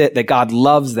 How is it that God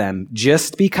loves them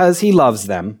just because he loves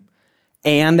them,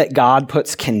 and that God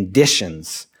puts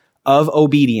conditions of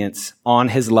obedience on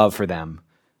his love for them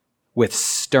with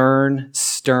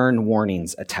stern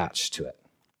warnings attached to it,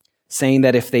 saying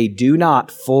that if they do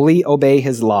not fully obey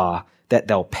his law, that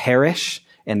they'll perish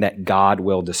and that God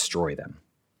will destroy them?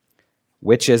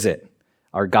 Which is it?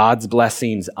 Are God's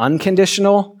blessings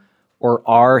unconditional, or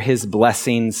are his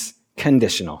blessings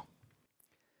conditional?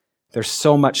 There's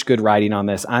so much good writing on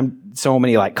this. So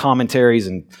many like commentaries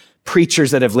and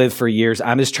preachers that have lived for years.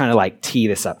 I'm just trying to like tee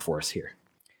this up for us here.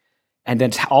 And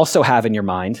then to also have in your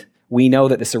mind, we know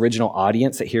that this original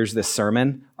audience that hears this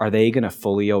sermon, are they going to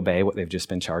fully obey what they've just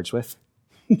been charged with?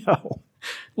 No.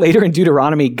 Later in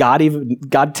Deuteronomy,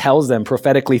 God tells them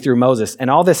prophetically through Moses, and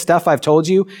all this stuff I've told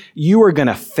you, you are going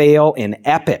to fail in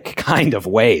epic kind of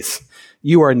ways.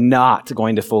 You are not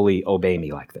going to fully obey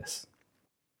me like this.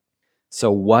 So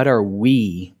what are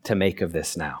we to make of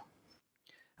this now?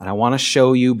 And I want to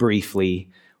show you briefly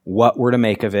what we're to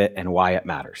make of it and why it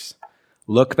matters.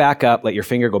 Look back up, let your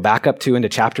finger go back up into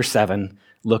chapter 7.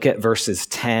 Look at verses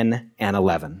 10 and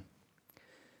 11.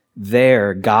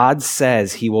 There, God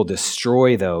says he will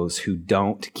destroy those who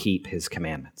don't keep his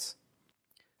commandments.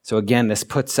 So again, this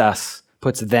puts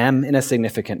them in a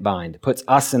significant bind, puts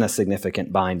us in a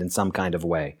significant bind in some kind of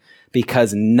way,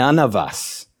 because none of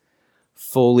us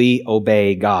fully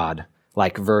obey God,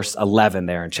 like verse 11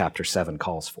 there in chapter 7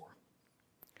 calls for.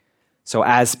 So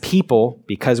as people,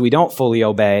 because we don't fully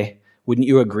obey, wouldn't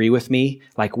you agree with me?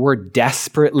 Like we're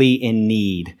desperately in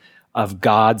need of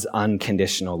God's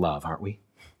unconditional love, aren't we?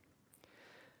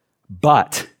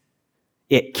 But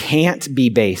it can't be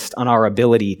based on our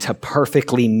ability to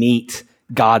perfectly meet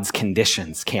God's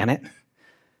conditions, can it?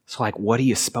 So like, what are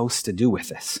you supposed to do with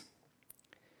this?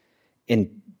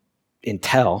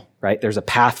 Until, right? There's a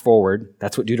path forward.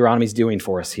 That's what Deuteronomy is doing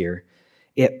for us here.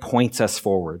 It points us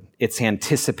forward. It's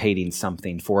anticipating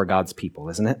something for God's people,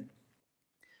 isn't it?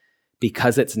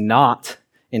 Because it's not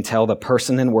until the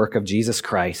person and work of Jesus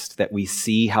Christ that we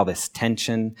see how this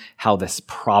tension, how this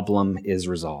problem is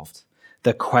resolved.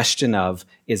 the question of,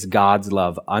 is God's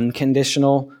love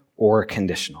unconditional or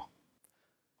conditional?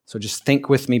 So just think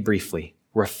with me briefly.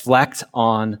 Reflect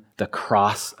on the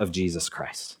cross of Jesus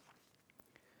Christ.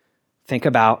 Think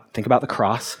about the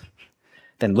cross.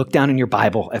 Then look down in your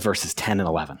Bible at verses 10 and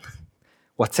 11.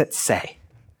 What's it say?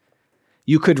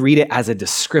 You could read it as a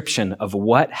description of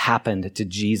what happened to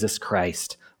Jesus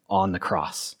Christ on the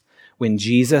cross. When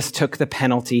Jesus took the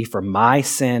penalty for my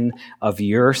sin, of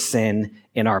your sin,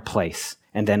 in our place.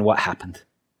 And then what happened?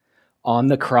 On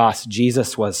the cross,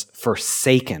 Jesus was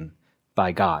forsaken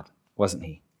by God, wasn't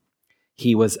he?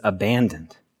 He was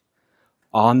abandoned.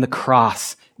 On the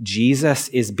cross, Jesus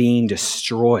is being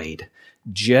destroyed,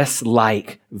 just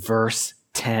like verse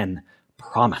 10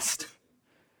 promised.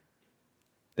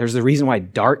 There's a reason why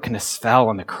darkness fell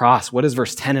on the cross. What does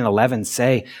verse 10 and 11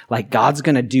 say? Like God's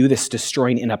going to do this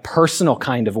destroying in a personal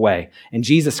kind of way. And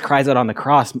Jesus cries out on the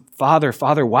cross, Father,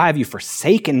 Father, why have you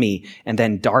forsaken me? And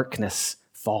then darkness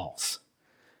falls.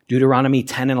 Deuteronomy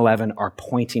 10 and 11 are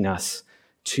pointing us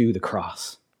to the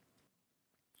cross.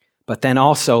 But then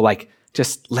also,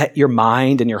 just let your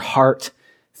mind and your heart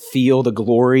feel the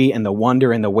glory and the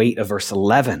wonder and the weight of verse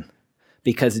 11.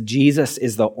 Because Jesus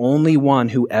is the only one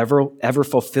who ever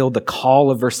fulfilled the call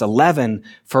of verse 11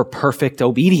 for perfect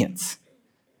obedience.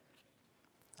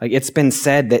 It's been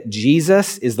said that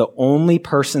Jesus is the only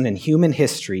person in human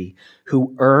history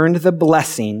who earned the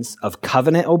blessings of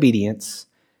covenant obedience,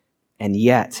 and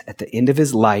yet at the end of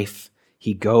his life,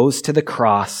 he goes to the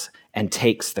cross and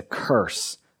takes the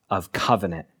curse of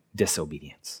covenant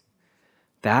disobedience.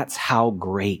 That's how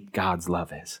great God's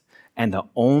love is. And the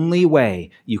only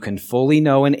way you can fully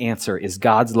know and answer is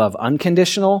God's love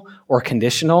unconditional or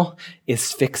conditional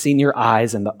is fixing your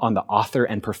eyes on the author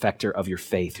and perfecter of your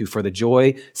faith, who for the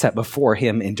joy set before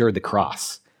him endured the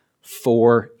cross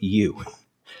for you,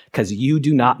 because you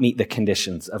do not meet the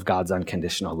conditions of God's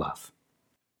unconditional love.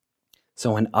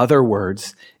 So in other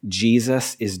words,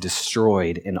 Jesus is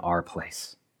destroyed in our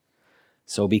place.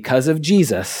 So because of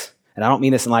Jesus, and I don't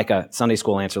mean this in like a Sunday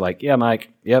school answer, like, yeah,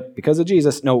 Mike, yep, because of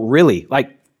Jesus. No, really,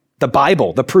 like the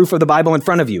Bible, the proof of the Bible in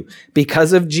front of you.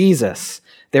 Because of Jesus,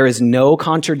 there is no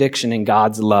contradiction in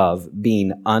God's love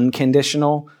being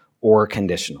unconditional or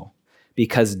conditional.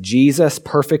 Because Jesus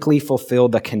perfectly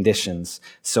fulfilled the conditions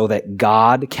so that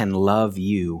God can love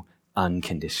you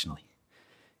unconditionally.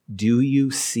 Do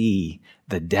you see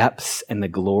the depths and the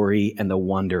glory and the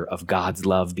wonder of God's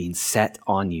love being set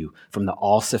on you from the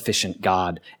all-sufficient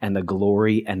God and the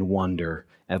glory and wonder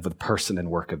of the person and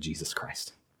work of Jesus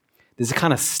Christ? This is the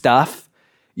kind of stuff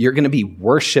you're going to be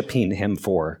worshiping him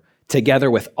for, together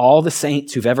with all the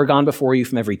saints who've ever gone before you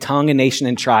from every tongue and nation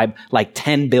and tribe, like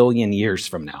 10 billion years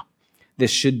from now.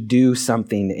 This should do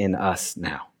something in us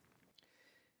now.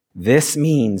 This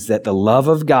means that the love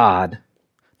of God,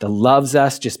 the loves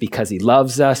us just because he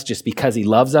loves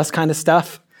us kind of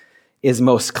stuff, is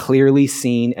most clearly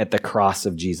seen at the cross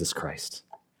of Jesus Christ.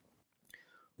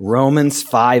 Romans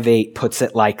 5:8 puts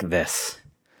it like this: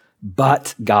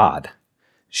 but God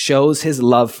shows his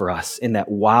love for us in that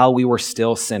while we were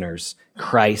still sinners,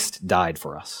 Christ died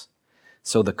for us.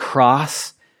 So the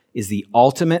cross is the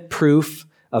ultimate proof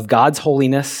of God's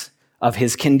holiness, of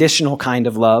his conditional kind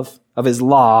of love, of his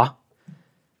law.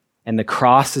 And the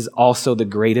cross is also the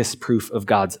greatest proof of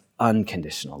God's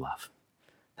unconditional love.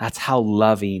 That's how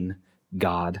loving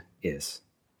God is.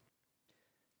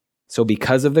 So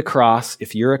because of the cross,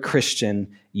 if you're a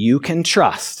Christian, you can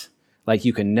trust, like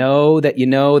you can know that you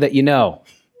know that you know,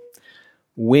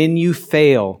 when you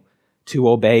fail to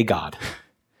obey God,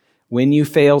 when you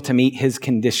fail to meet his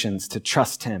conditions, to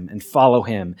trust him and follow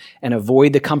him and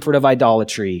avoid the comfort of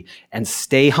idolatry and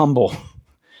stay humble,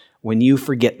 when you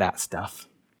forget that stuff,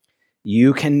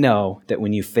 you can know that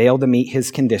when you fail to meet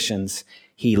his conditions,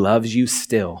 he loves you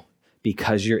still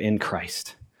because you're in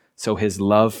Christ. So his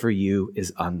love for you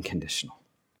is unconditional.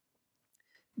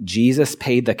 Jesus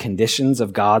paid the conditions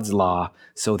of God's law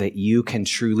so that you can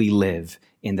truly live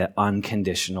in the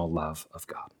unconditional love of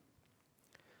God.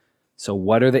 So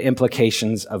what are the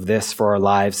implications of this for our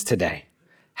lives today?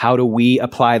 How do we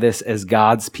apply this as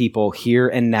God's people here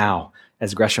and now,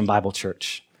 as Gresham Bible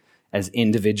Church, as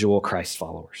individual Christ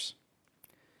followers?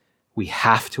 We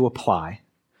have to apply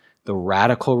the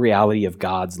radical reality of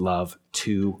God's love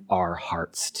to our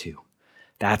hearts too.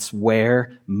 That's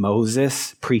where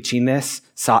Moses, preaching this,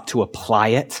 sought to apply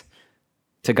it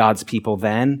to God's people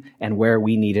then, and where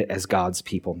we need it as God's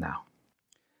people now.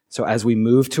 So as we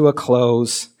move to a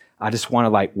close, I just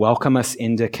want to welcome us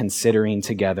into considering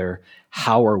together,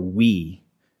 how are we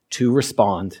to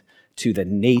respond to the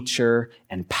nature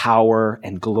and power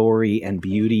and glory and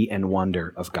beauty and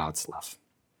wonder of God's love?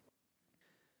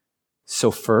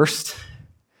 So first,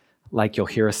 like you'll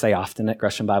hear us say often at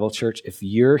Gresham Bible Church, if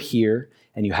you're here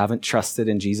and you haven't trusted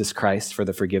in Jesus Christ for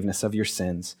the forgiveness of your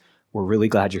sins, we're really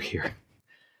glad you're here.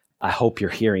 I hope you're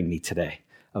hearing me today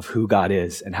of who God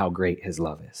is and how great his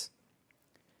love is.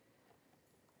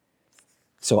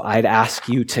 So I'd ask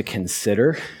you to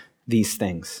consider these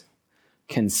things.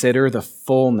 Consider the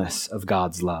fullness of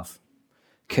God's love.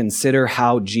 Consider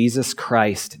how Jesus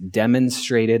Christ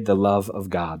demonstrated the love of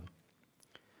God.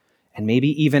 And maybe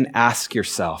even ask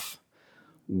yourself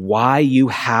why you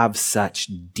have such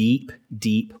deep,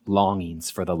 deep longings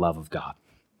for the love of God.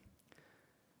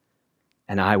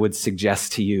 And I would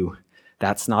suggest to you,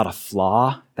 that's not a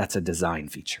flaw, that's a design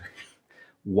feature.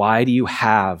 Why do you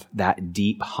have that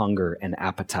deep hunger and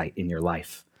appetite in your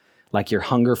life? Like your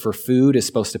hunger for food is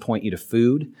supposed to point you to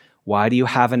food. Why do you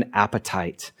have an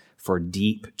appetite for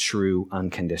deep, true,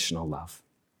 unconditional love?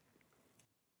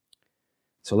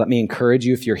 So let me encourage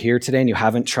you, if you're here today and you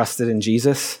haven't trusted in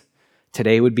Jesus,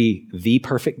 today would be the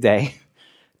perfect day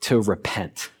to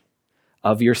repent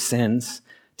of your sins,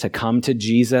 to come to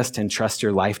Jesus, to entrust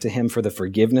your life to him for the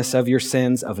forgiveness of your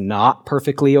sins, of not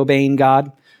perfectly obeying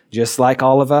God, just like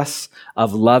all of us,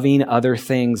 of loving other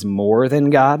things more than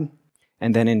God,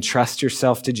 and then entrust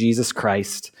yourself to Jesus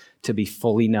Christ to be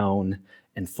fully known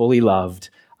and fully loved.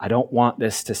 I don't want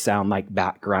this to sound like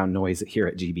background noise here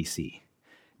at GBC.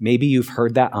 Maybe you've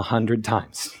heard that 100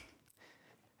 times.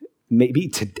 Maybe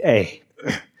today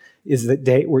is the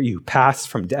day where you pass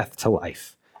from death to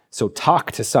life. So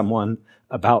talk to someone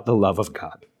about the love of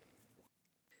God.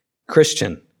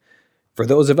 Christian, for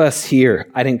those of us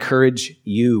here, I'd encourage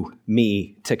you,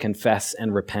 me, to confess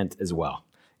and repent as well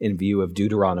in view of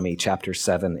Deuteronomy chapter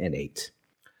 7 and 8.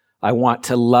 I want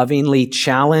to lovingly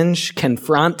challenge,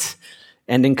 confront,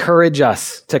 and encourage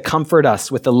us to comfort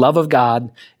us with the love of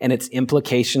God and its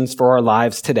implications for our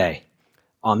lives today.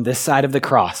 On this side of the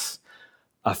cross,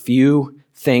 a few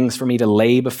things for me to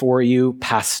lay before you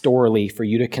pastorally for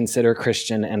you to consider,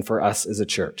 Christian, and for us as a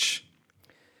church.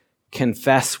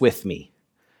 Confess with me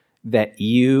that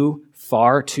you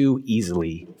far too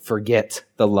easily forget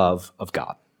the love of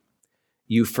God.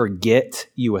 You forget,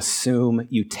 you assume,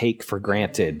 you take for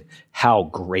granted how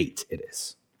great it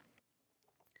is.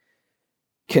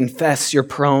 Confess you're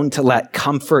prone to let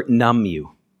comfort numb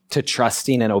you to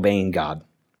trusting and obeying God.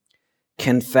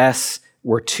 Confess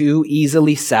we're too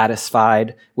easily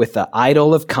satisfied with the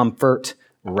idol of comfort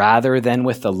rather than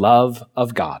with the love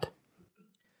of God.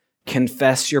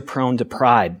 Confess you're prone to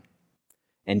pride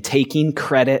and taking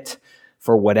credit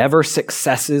for whatever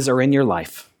successes are in your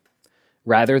life,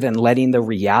 rather than letting the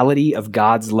reality of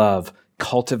God's love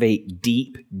cultivate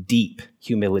deep, deep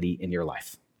humility in your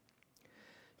life.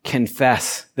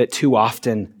 Confess that too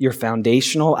often your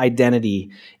foundational identity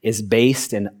is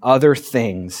based in other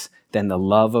things than the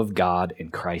love of God in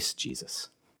Christ Jesus.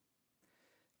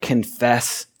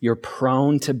 Confess you're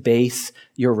prone to base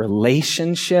your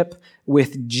relationship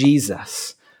with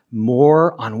Jesus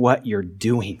more on what you're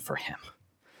doing for him.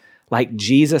 Like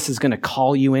Jesus is going to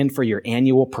call you in for your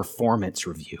annual performance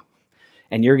review,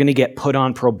 and you're going to get put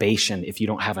on probation if you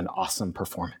don't have an awesome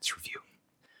performance review.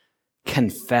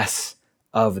 Confess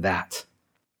of that.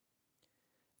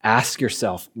 Ask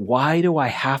yourself, why do I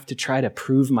have to try to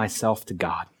prove myself to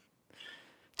God,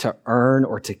 to earn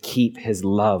or to keep his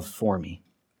love for me?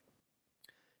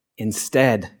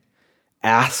 Instead,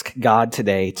 ask God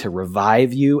today to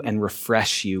revive you and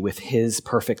refresh you with his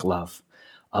perfect love.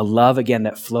 A love, again,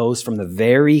 that flows from the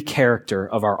very character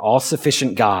of our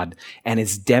all-sufficient God and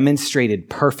is demonstrated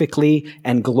perfectly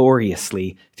and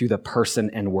gloriously through the person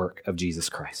and work of Jesus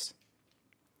Christ.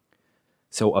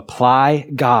 So apply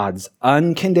God's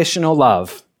unconditional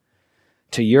love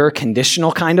to your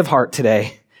conditional kind of heart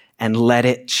today and let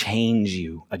it change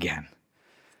you again.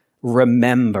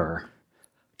 Remember,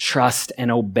 trust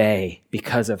and obey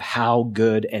because of how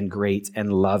good and great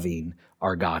and loving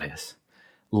our God is.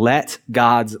 Let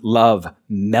God's love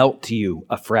melt you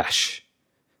afresh.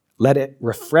 Let it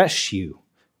refresh you,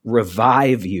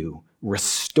 revive you,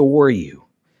 restore you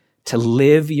to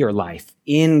live your life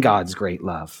in God's great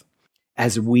love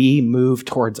as we move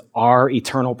towards our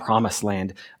eternal promised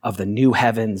land of the new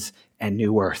heavens and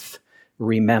new earth.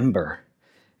 Remember,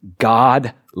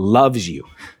 God loves you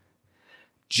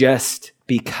just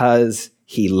because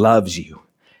he loves you.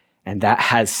 And that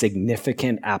has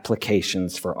significant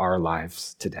applications for our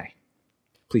lives today.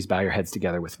 Please bow your heads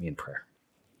together with me in prayer.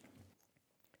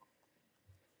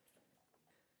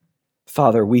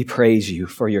 Father, we praise you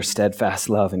for your steadfast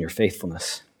love and your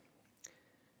faithfulness.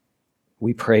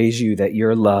 We praise you that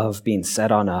your love being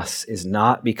set on us is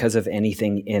not because of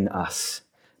anything in us,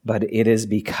 but it is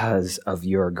because of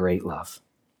your great love.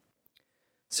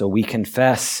 So we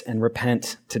confess and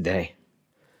repent today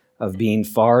of being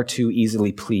far too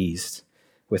easily pleased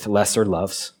with lesser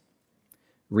loves.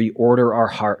 Reorder our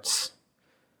hearts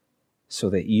so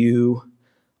that you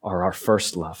are our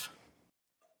first love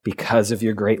because of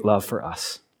your great love for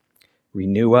us.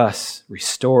 Renew us,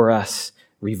 restore us,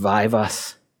 revive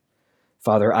us.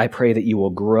 Father, I pray that you will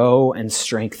grow and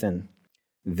strengthen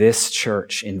this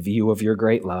church in view of your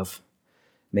great love.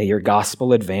 May your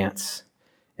gospel advance,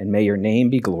 and may your name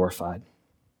be glorified.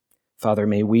 Father,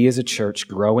 may we as a church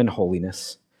grow in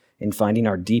holiness, in finding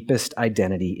our deepest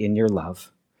identity in your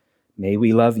love. May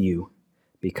we love you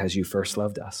because you first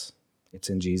loved us. It's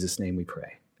in Jesus' name we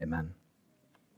pray. Amen.